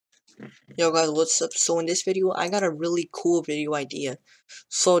Yo guys, what's up? So in this video, I got a really cool video idea.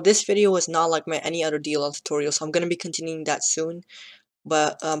 So this video is not like my any other DLL tutorial, so I'm gonna be continuing that soon.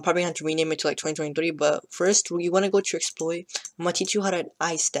 But probably have to rename it to like 2023. But first, you want to go to exploit. I'm gonna teach you how to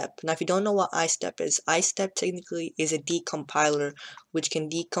Eyestep. Now, if you don't know what Eyestep is, Eyestep technically is a decompiler, which can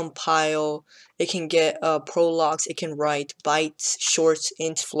decompile. It can get prologues. It can write bytes, shorts,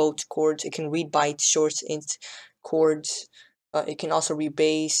 int, float, chords. It can read bytes, shorts, int, chords. It can also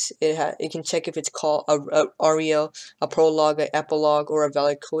rebase. It can check if it's called a aria, a prologue, an epilogue, or a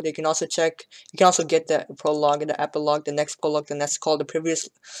valid code. It can also check. You can also get the prologue, the epilogue, the next prologue, the next call, the previous,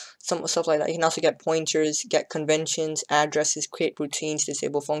 some stuff like that. You can also get pointers, get conventions, addresses, create routines,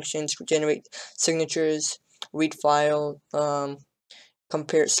 disable functions, generate signatures, read file,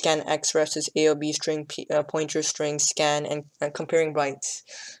 compare scan x versus AOB string, pointer string scan, and comparing bytes.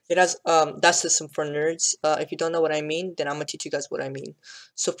 It has that's just some for nerds. If you don't know what I mean, then I'm gonna teach you guys what I mean.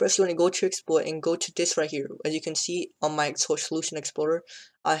 So first, you want to go to exploit and go to this right here. As you can see on my solution explorer,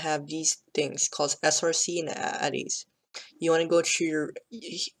 I have these things called src and addies. You want to go to your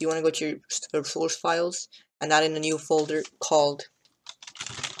source files and add in a new folder called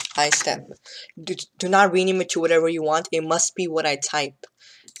Eyestep. Do not rename it to whatever you want. It must be what I type.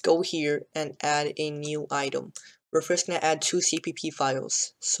 Go here and add a new item. We're first going to add 2 CPP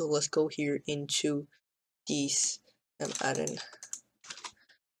files. So let's go here into these and add in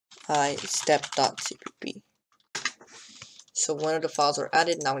eyestep.cpp. So one of the files are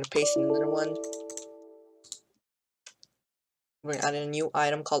added. Now I'm going to paste in another one. We're going to add in a new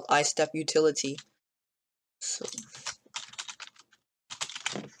item called Eyestep utility. So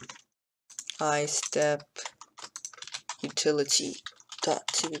Eyestep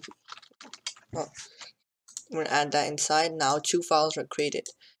utility.cpp. Oh, we're going to add that inside. Now 2 files are created.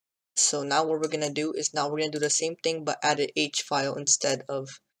 So now what we're going to do is now we're going to do the same thing but add an H file instead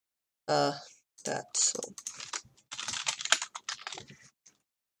of that. So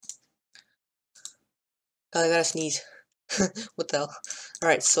God, I gotta sneeze. What the hell?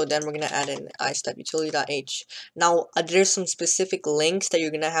 Alright, so then we're gonna add an Eyestep utility.h. Now there's some specific links that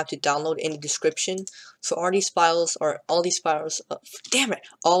you're gonna have to download in the description. So all these files are in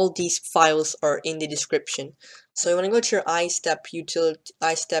the description. So you wanna go to your Eyestep utility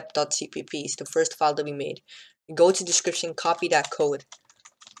eyestep.cpp. It's the first file that we made. Go to description, copy that code.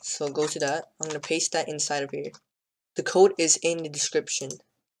 So go to that. I'm gonna paste that inside of here. The code is in the description.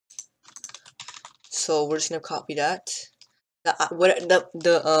 So we're just gonna copy that. Damn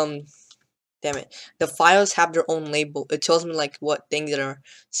it. The files have their own label. It tells me like what things that are.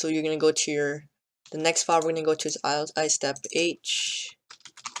 So you're gonna go to the next file we're gonna go to is Eyestep H.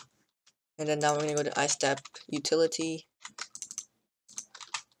 And then now we're gonna go to Eyestep utility.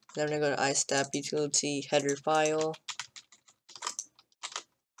 Then we're gonna go to Eyestep utility header file.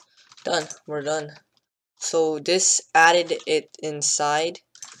 Done. We're done. So this added it inside.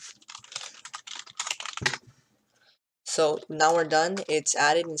 So now we're done. It's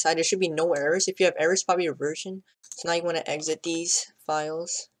added inside. There should be no errors. If you have errors, probably your version. So now you want to exit these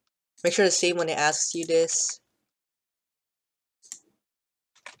files. Make sure to save when it asks you this.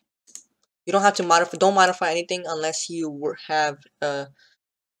 You don't have to modify. Don't modify anything unless you have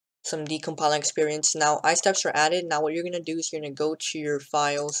some decompiling experience. Now Eyesteps are added. Now what you're gonna do is you're gonna go to your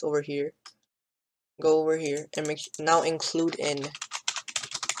files over here. Go over here and now include in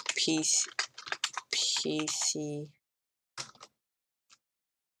PC.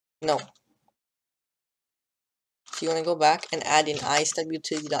 No. So you want to go back and add in Eyestep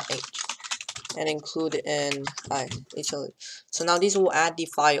utility.h and include in utility. So now these will add the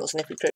files, and if you